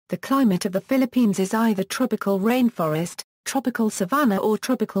The climate of the Philippines is either tropical rainforest, tropical savanna or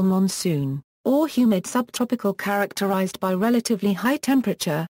tropical monsoon, or humid subtropical, characterized by relatively high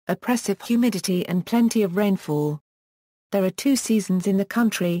temperature, oppressive humidity and plenty of rainfall. There are two seasons in the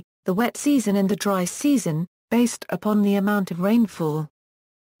country, the wet season and the dry season, based upon the amount of rainfall.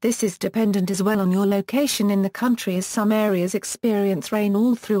 This is dependent as well on your location in the country, as some areas experience rain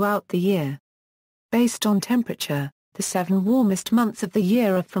all throughout the year. Based on temperature, the 7 warmest months of the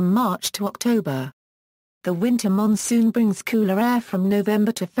year are from March to October. The winter monsoon brings cooler air from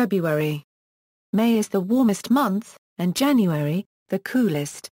November to February. May is the warmest month, and January, the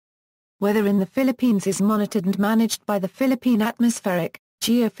coolest. Weather in the Philippines is monitored and managed by the Philippine Atmospheric,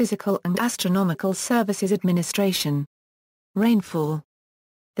 Geophysical and Astronomical Services Administration. Rainfall.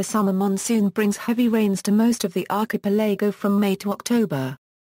 The summer monsoon brings heavy rains to most of the archipelago from May to October.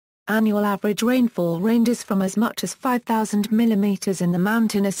 Annual average rainfall ranges from as much as 5,000 mm in the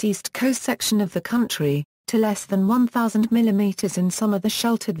mountainous east coast section of the country, to less than 1,000 mm in some of the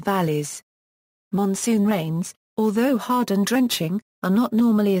sheltered valleys. Monsoon rains, although hard and drenching, are not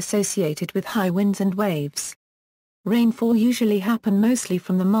normally associated with high winds and waves. Rainfall usually happen mostly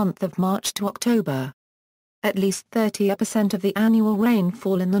from the month of March to October. At least 30% of the annual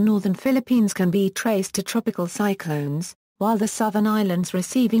rainfall in the northern Philippines can be traced to tropical cyclones, while the southern islands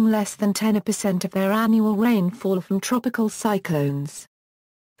receiving less than 10% of their annual rainfall from tropical cyclones.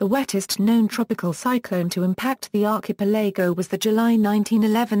 The wettest known tropical cyclone to impact the archipelago was the July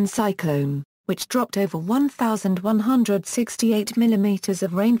 1911 cyclone, which dropped over 1,168 mm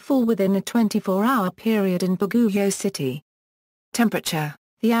of rainfall within a 24-hour period in Baguio City. Temperature.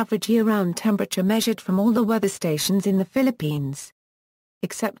 The average year-round temperature measured from all the weather stations in the Philippines,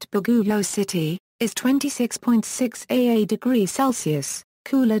 except Baguio City, is 26.6 degrees Celsius.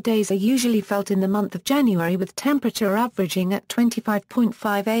 Cooler days are usually felt in the month of January, with temperature averaging at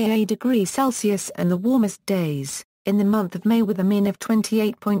 25.5 degrees Celsius, and the warmest days in the month of May with a mean of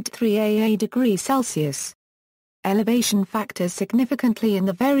 28.3 degrees Celsius. Elevation factors significantly in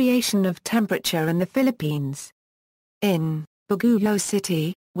the variation of temperature in the Philippines. In Baguio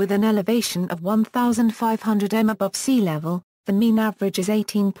City, with an elevation of 1,500 m above sea level, the mean average is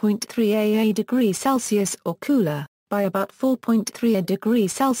 18.3 degrees Celsius or cooler, by about 4.3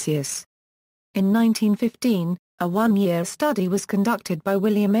 degrees Celsius. In 1915, a one-year study was conducted by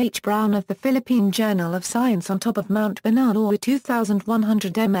William H. Brown of the Philippine Journal of Science on top of Mount Bernardo at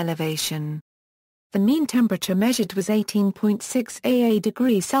 2,100 m elevation. The mean temperature measured was 18.6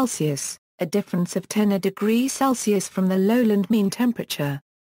 degrees Celsius, a difference of 10 degrees Celsius from the lowland mean temperature.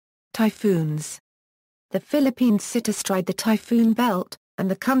 Typhoons. The Philippines sit astride the typhoon belt,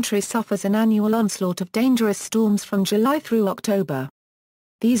 and the country suffers an annual onslaught of dangerous storms from July through October.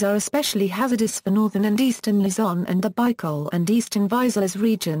 These are especially hazardous for northern and eastern Luzon and the Bicol and eastern Visayas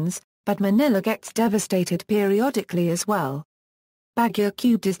regions, but Manila gets devastated periodically as well. Bagyo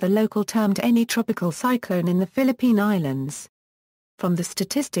cubed is the local term to any tropical cyclone in the Philippine Islands. From the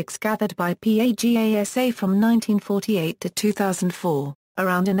statistics gathered by PAGASA from 1948 to 2004,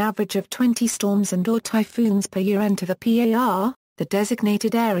 around an average of 20 storms and/or typhoons per year enter the PAR, the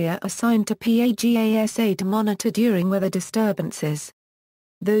designated area assigned to PAGASA to monitor during weather disturbances.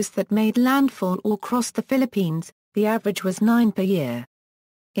 Those that made landfall or crossed the Philippines, the average was 9 per year.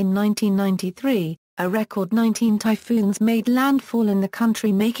 In 1993, a record 19 typhoons made landfall in the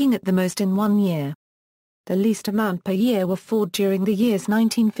country, making it the most in one year. The least amount per year were 4 during the years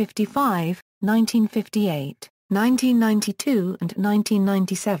 1955, 1958, 1992 and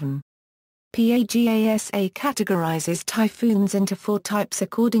 1997. PAGASA categorizes typhoons into 4 types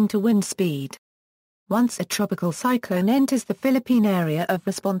according to wind speed. Once a tropical cyclone enters the Philippine area of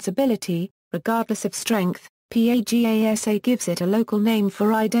responsibility, regardless of strength, PAGASA gives it a local name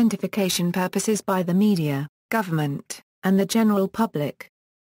for identification purposes by the media, government, and the general public.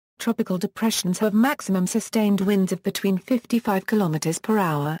 Tropical depressions have maximum sustained winds of between 55 km per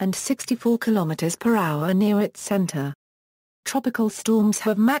hour and 64 km per hour near its center. Tropical storms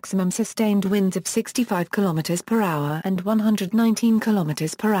have maximum sustained winds of 65 km per hour and 119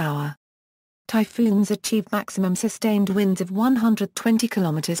 km per hour. Typhoons achieve maximum sustained winds of 120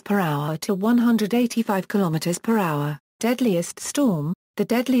 km per hour to 185 km per hour. Deadliest storm. The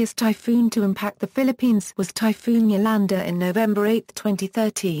deadliest typhoon to impact the Philippines was Typhoon Yolanda in November 8,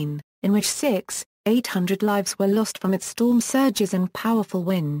 2013, in which 800 lives were lost from its storm surges and powerful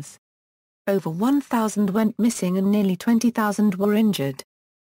winds. Over 1,000 went missing and nearly 20,000 were injured.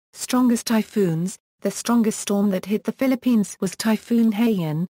 Strongest typhoons. The strongest storm that hit the Philippines was Typhoon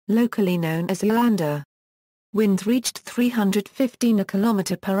Haiyan, locally known as Yolanda. Winds reached 315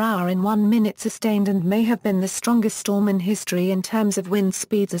 km per hour in 1 minute sustained and may have been the strongest storm in history in terms of wind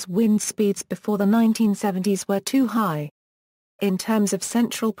speeds, as wind speeds before the 1970s were too high. In terms of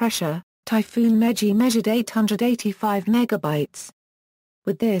central pressure, Typhoon Meji measured 885 megabytes.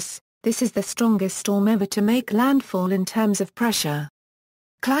 With this is the strongest storm ever to make landfall in terms of pressure.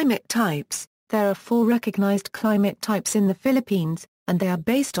 Climate types. There are 4 recognized climate types in the Philippines, and they are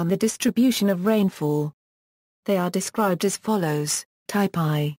based on the distribution of rainfall. They are described as follows: Type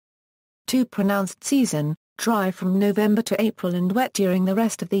I. 2 Pronounced season, dry from November to April and wet during the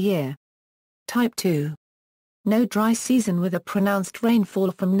rest of the year. Type 2. No dry season with a pronounced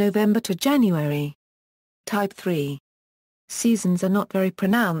rainfall from November to January. Type 3. Seasons are not very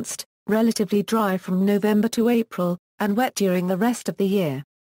pronounced, relatively dry from November to April, and wet during the rest of the year.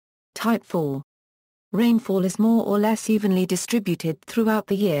 Type 4. Rainfall is more or less evenly distributed throughout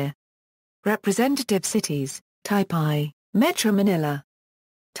the year. Representative cities: Type I, Metro Manila.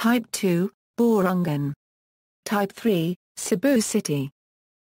 Type 2, Borongan. Type 3, Cebu City.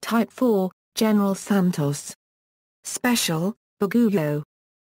 Type 4, General Santos. Special, Baguio.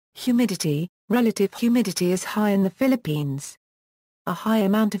 Humidity. Relative humidity is high in the Philippines. A high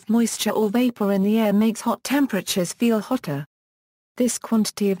amount of moisture or vapor in the air makes hot temperatures feel hotter. This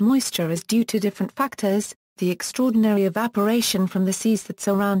quantity of moisture is due to different factors: the extraordinary evaporation from the seas that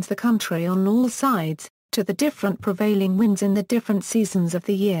surrounds the country on all sides, to the different prevailing winds in the different seasons of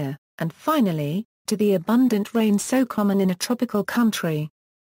the year, and finally, to the abundant rain so common in a tropical country.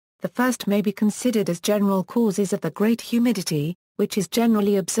 The first may be considered as general causes of the great humidity, which is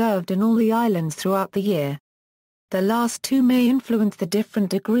generally observed in all the islands throughout the year. The last 2 may influence the different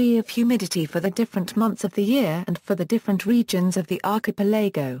degree of humidity for the different months of the year and for the different regions of the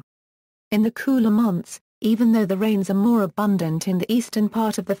archipelago. In the cooler months, even though the rains are more abundant in the eastern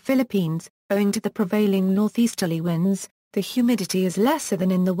part of the Philippines, owing to the prevailing northeasterly winds, the humidity is lesser than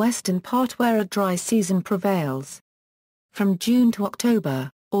in the western part where a dry season prevails. From June to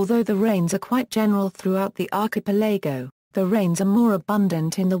October, although the rains are quite general throughout the archipelago, the rains are more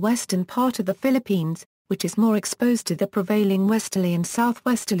abundant in the western part of the Philippines, which is more exposed to the prevailing westerly and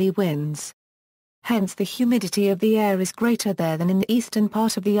southwesterly winds. Hence the humidity of the air is greater there than in the eastern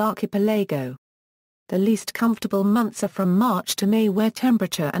part of the archipelago. The least comfortable months are from March to May, where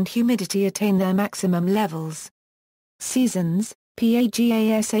temperature and humidity attain their maximum levels. Seasons.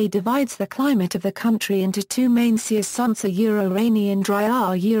 PAGASA divides the climate of the country into 2 main seasons: rainy and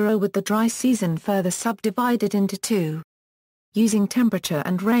dry, with the dry season further subdivided into 2. Using temperature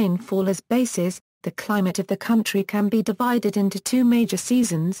and rainfall as bases, the climate of the country can be divided into 2 major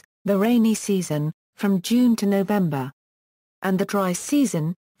seasons: the rainy season, from June to November, and the dry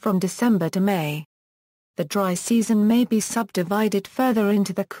season, from December to May. The dry season may be subdivided further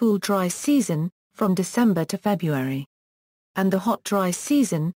into the cool dry season, from December to February, and the hot dry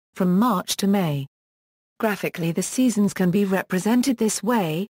season, from March to May. Graphically, the seasons can be represented this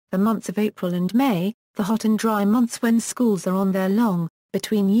way: the months of April and May, the hot and dry months when schools are on their long,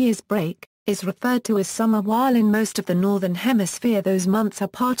 between years break, is referred to as summer, while in most of the northern hemisphere those months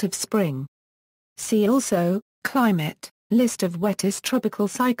are part of spring. See also, climate, list of wettest tropical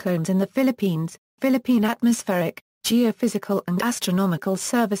cyclones in the Philippines, Philippine Atmospheric, Geophysical and Astronomical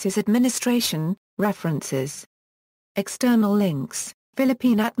Services Administration, references. External links: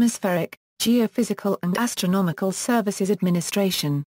 Philippine Atmospheric, Geophysical and Astronomical Services Administration.